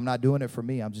 But I'm not doing it for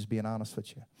me. I'm just being honest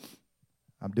with you.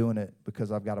 I'm doing it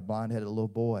because I've got a blind-headed little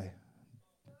boy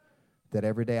that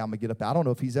every day I'm going to get up. I don't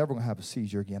know if he's ever going to have a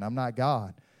seizure again. I'm not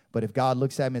God. But if God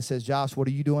looks at me and says, Josh, what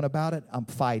are you doing about it? I'm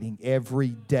fighting every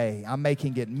day. I'm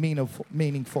making it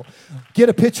meaningful. Get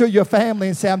a picture of your family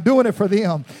and say, I'm doing it for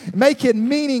them. Make it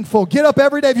meaningful. Get up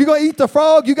every day. If you're going to eat the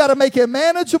frog, you got to make it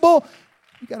manageable.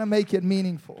 You got to make it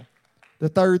meaningful. The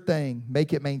third thing,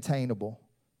 make it maintainable.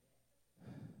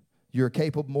 You're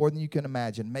capable more than you can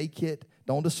imagine.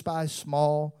 Don't despise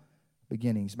small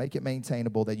beginnings. Make it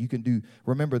maintainable that you can do.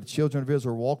 Remember, the children of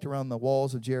Israel walked around the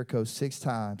walls of Jericho 6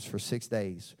 times for 6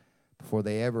 days before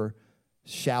they ever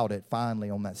shouted finally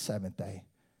on that 7th day.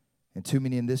 And too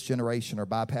many in this generation are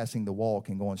bypassing the walk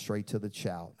and going straight to the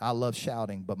shout. I love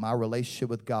shouting, but my relationship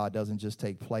with God doesn't just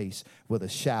take place with a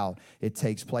shout. It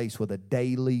takes place with a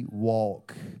daily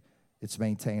walk. It's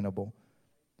maintainable.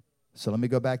 So let me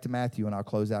go back to Matthew, and I'll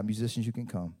close out. Musicians, you can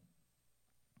come.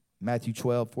 Matthew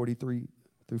 12, 43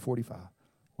 through 45.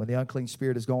 When the unclean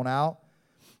spirit is going out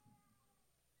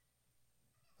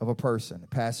of a person, it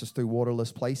passes through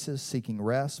waterless places, seeking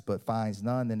rest, but finds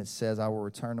none. Then it says, I will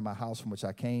return to my house from which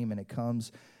I came. And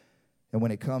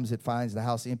when it comes, it finds the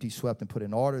house empty, swept, and put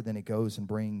in order. Then it goes and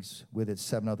brings with it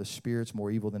 7 other spirits more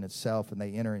evil than itself, and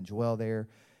they enter and dwell there.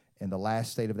 And the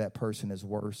last state of that person is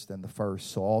worse than the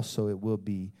first. So also it will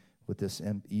be with this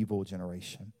evil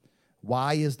generation.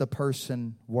 Why is the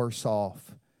person worse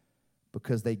off?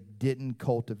 Because they didn't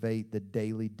cultivate the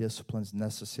daily disciplines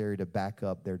necessary to back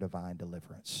up their divine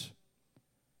deliverance.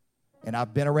 And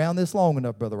I've been around this long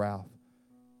enough, Brother Ralph,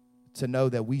 to know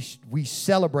that we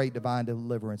celebrate divine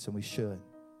deliverance, and we should.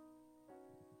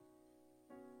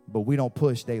 But we don't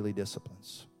push daily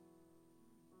disciplines.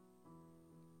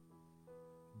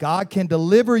 God can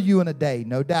deliver you in a day,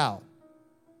 no doubt.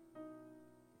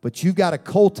 But you've got to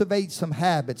cultivate some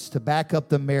habits to back up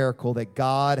the miracle that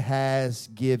God has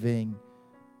given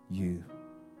you.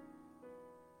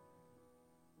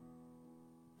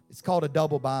 It's called a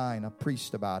double bind. I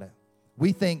preached about it.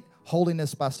 We think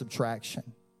holiness by subtraction.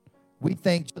 We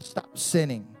think just stop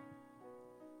sinning.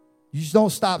 You just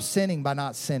don't stop sinning by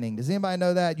not sinning. Does anybody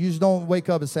know that? You just don't wake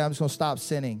up and say, I'm just going to stop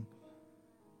sinning.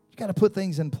 You got to put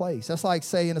things in place. That's like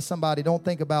saying to somebody, don't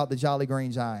think about the Jolly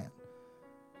Green Giant.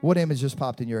 What image just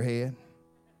popped in your head?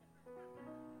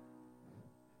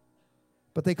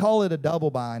 But they call it a double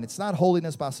bind. It's not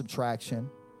holiness by subtraction.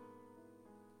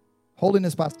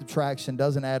 Holiness by subtraction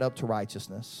doesn't add up to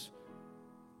righteousness.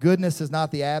 Goodness is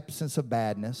not the absence of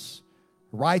badness.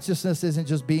 Righteousness isn't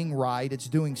just being right. It's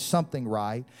doing something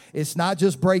right. It's not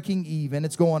just breaking even.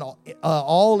 It's going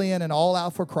all in and all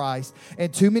out for Christ.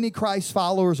 And too many Christ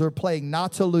followers are playing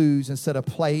not to lose instead of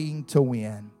playing to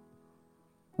win.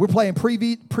 We're playing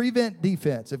prevent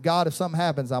defense. If something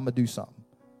happens, I'm going to do something.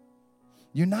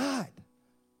 You're not.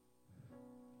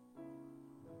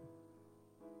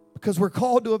 Because we're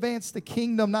called to advance the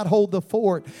kingdom, not hold the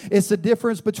fort. It's the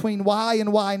difference between why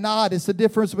and why not. It's the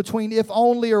difference between if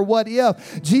only or what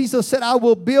if. Jesus said, I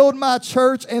will build my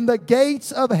church and the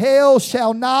gates of hell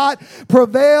shall not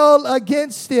prevail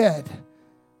against it.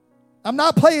 I'm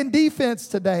not playing defense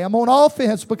today. I'm on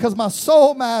offense because my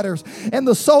soul matters and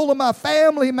the soul of my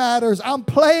family matters. I'm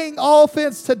playing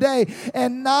offense today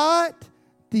and not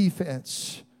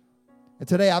defense. And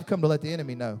today I've come to let the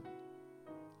enemy know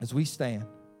as we stand.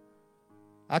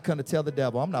 I come to tell the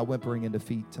devil, I'm not whimpering in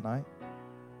defeat tonight.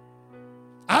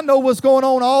 I know what's going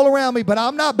on all around me, but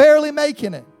I'm not barely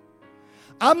making it.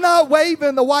 I'm not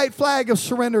waving the white flag of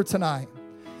surrender tonight.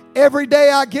 Every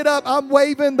day I get up, I'm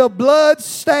waving the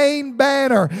blood-stained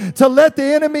banner to let the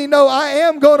enemy know I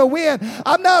am going to win.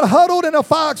 I'm not huddled in a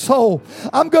foxhole.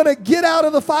 I'm going to get out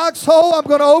of the foxhole. I'm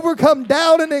going to overcome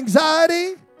doubt and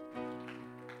anxiety.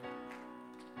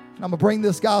 I'm going to bring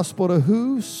this gospel to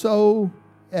whosoever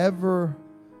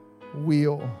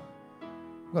will.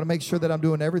 I'm going to make sure that I'm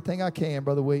doing everything I can,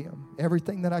 Brother William.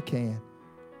 Everything that I can.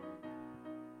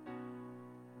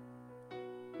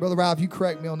 Brother Ralph, you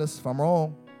correct me on this if I'm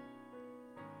wrong.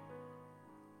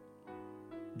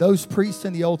 Those priests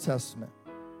in the Old Testament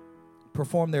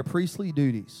performed their priestly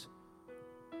duties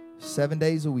 7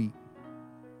 days a week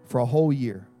for a whole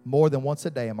year, more than once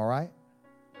a day. Am I right?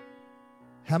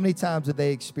 How many times did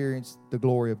they experience the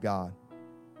glory of God?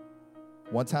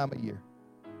 One time a year.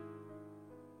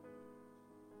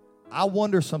 I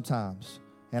wonder sometimes,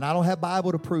 and I don't have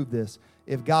Bible to prove this,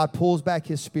 if God pulls back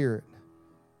his spirit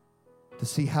to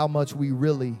see how much we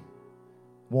really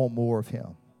want more of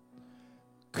him.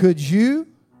 Could you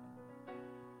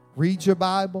read your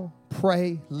Bible,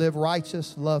 pray, live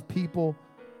righteous, love people,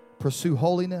 pursue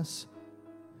holiness?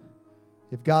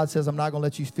 If God says, I'm not going to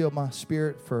let you feel my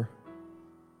spirit for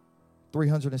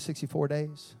 364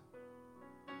 days.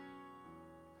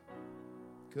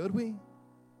 Could we?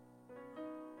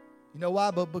 You know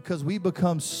why? But because we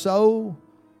become so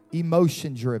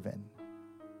emotion driven.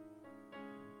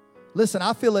 Listen,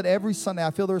 I feel it every Sunday.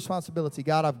 I feel the responsibility.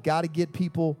 God, I've got to get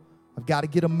people, I've got to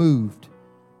get them moved.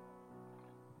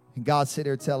 And God sit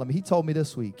there telling me, he told me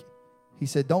this week, he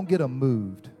said, don't get them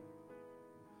moved.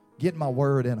 Get my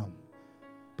word in them.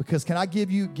 Because can I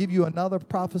give you another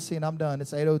prophecy and I'm done.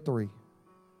 It's 8:03.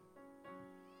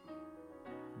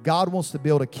 God wants to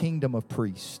build a kingdom of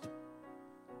priests.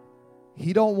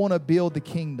 He don't want to build the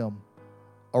kingdom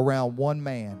around one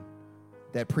man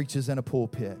that preaches in a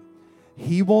pulpit.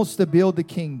 He wants to build the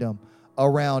kingdom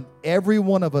around every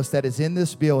one of us that is in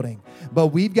this building. But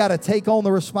we've got to take on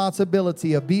the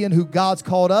responsibility of being who God's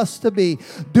called us to be,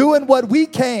 doing what we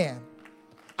can.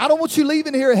 I don't want you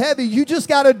leaving here heavy. You just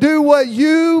got to do what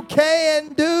you can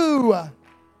do.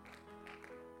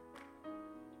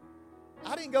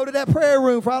 I didn't go to that prayer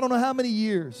room for I don't know how many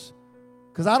years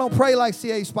because I don't pray like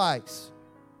C.A. Spikes.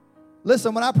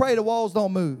 Listen, when I pray, the walls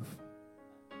don't move.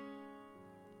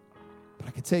 But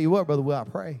I can tell you what, Brother Will, I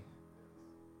pray.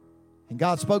 And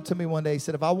God spoke to me one day. He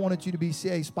said, if I wanted you to be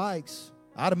C.A. Spikes,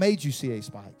 I'd have made you C.A.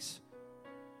 Spikes.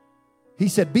 He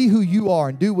said, be who you are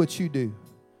and do what you do.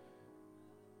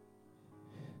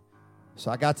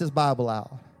 So I got this Bible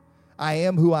out. I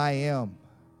am who I am.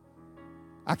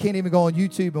 I can't even go on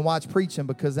YouTube and watch preaching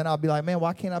because then I'll be like, man,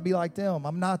 why can't I be like them?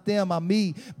 I'm not them. I'm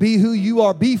me. Be who you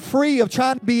are. Be free of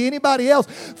trying to be anybody else.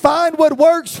 Find what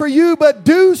works for you, but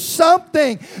do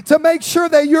something to make sure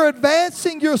that you're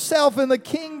advancing yourself in the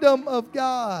kingdom of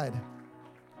God.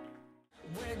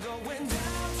 We're going down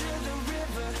to the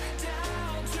river,